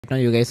Now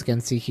you guys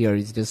can see here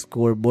is the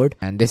scoreboard,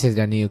 and this is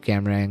the new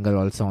camera angle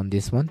also on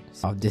this one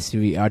of this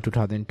Serie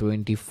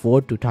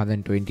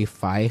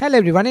 2024-2025. Hello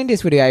everyone, in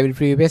this video I will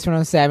preview based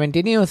on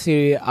 70 new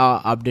Serie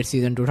update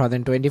season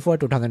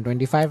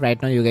 2024-2025.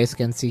 Right now you guys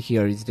can see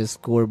here is the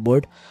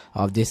scoreboard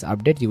of this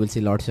update. You will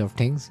see lots of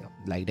things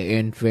like the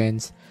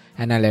entrance,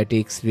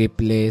 analytics,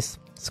 replays,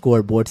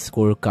 scoreboard,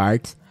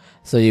 scorecards.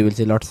 So you will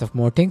see lots of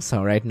more things.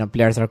 So right now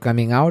players are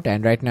coming out,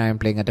 and right now I'm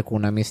playing at the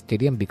Konami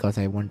Stadium because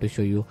I want to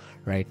show you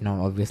right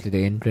now obviously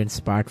the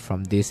entrance part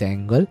from this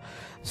angle.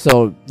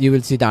 So you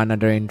will see the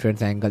another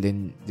entrance angle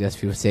in just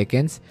few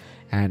seconds,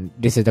 and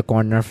this is the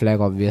corner flag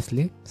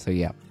obviously. So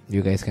yeah,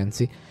 you guys can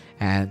see,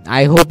 and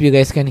I hope you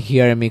guys can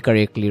hear me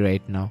correctly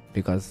right now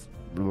because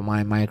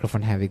my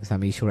microphone having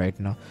some issue right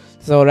now.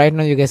 So right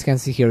now you guys can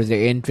see here is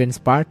the entrance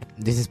part.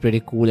 This is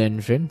pretty cool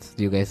entrance.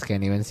 You guys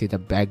can even see the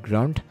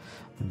background.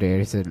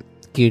 There is a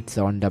kids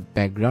on the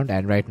background,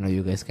 and right now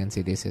you guys can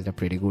see this is a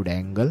pretty good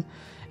angle.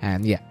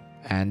 And yeah,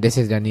 and this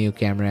is the new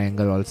camera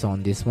angle also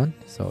on this one.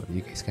 So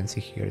you guys can see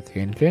here the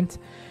entrance,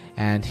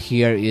 and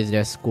here is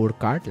the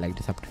scorecard like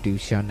the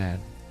substitution and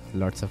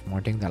lots of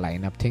more things, the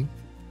lineup thing.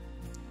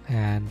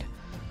 And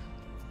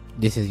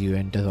this is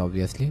Juventus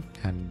obviously,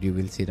 and you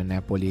will see the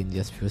Napoli in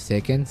just few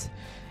seconds.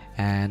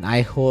 And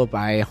I hope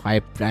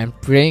I'm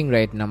praying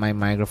right now my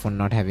microphone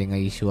not having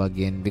an issue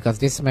again, because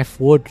this is my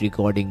fourth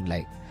recording.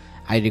 Like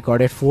I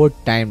recorded fourth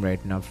time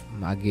right now,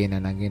 again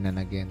and again and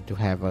again, to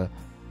have a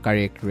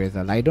correct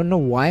result. I don't know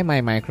why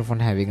my microphone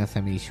having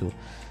some issue,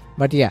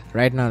 but yeah,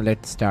 right now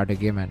let's start a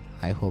game, and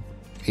I hope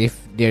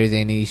if there is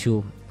any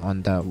issue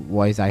on the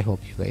voice, I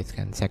hope you guys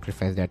can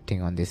sacrifice that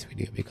thing on this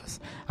video,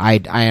 because I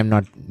am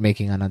not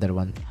making another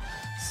one.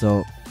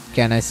 So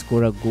can I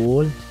score a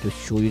goal to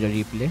show you the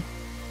replay?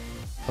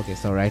 Okay,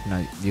 so right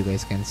now you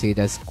guys can see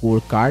the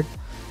scorecard,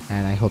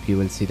 and I hope you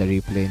will see the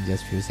replay in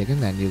just few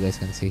seconds. And you guys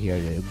can see here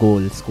the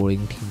goal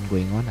scoring thing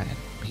going on, and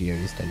here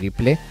is the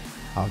replay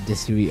of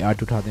this Serie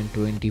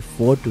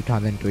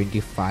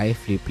 2024-2025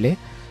 replay.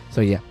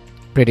 So yeah,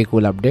 pretty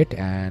cool update,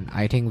 and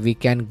I think we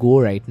can go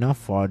right now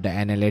for the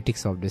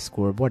analytics of the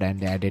scoreboard and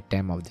the added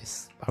time of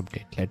this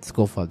update. Let's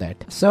go for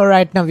that. So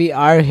right now we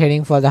are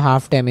heading for the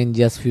halftime in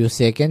just few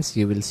seconds.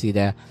 You will see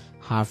the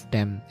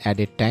halftime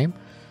added time.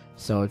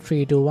 So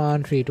 3 to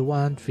 1, 3 to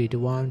 1, 3 to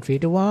 1, 3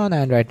 to 1,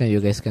 and right now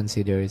you guys can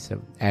see there is a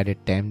added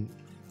time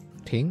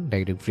thing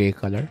like the gray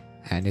color,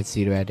 and it's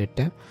 0 added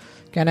time.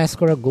 Can I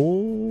score a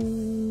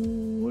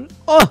goal?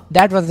 Oh,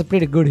 that was a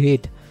pretty good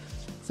hit.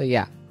 So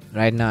yeah,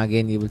 right now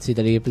again you will see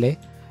the replay,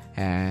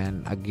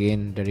 and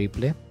again the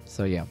replay.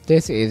 So yeah,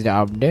 this is the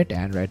update,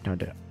 and right now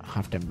the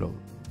halftime blow.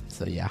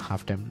 So yeah,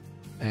 halftime,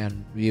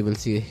 and we will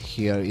see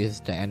here is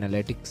the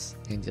analytics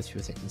in just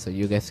few seconds. So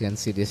you guys can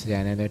see this is the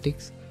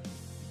analytics.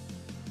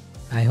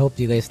 I hope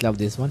you guys love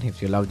this one.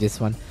 If you love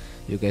this one,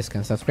 you guys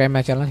can subscribe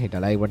my channel, hit the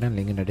like button,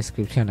 link in the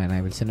description, and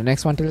I will see you in the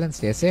next one. Till then,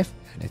 stay safe,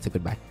 and it's a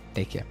goodbye.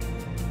 Take care.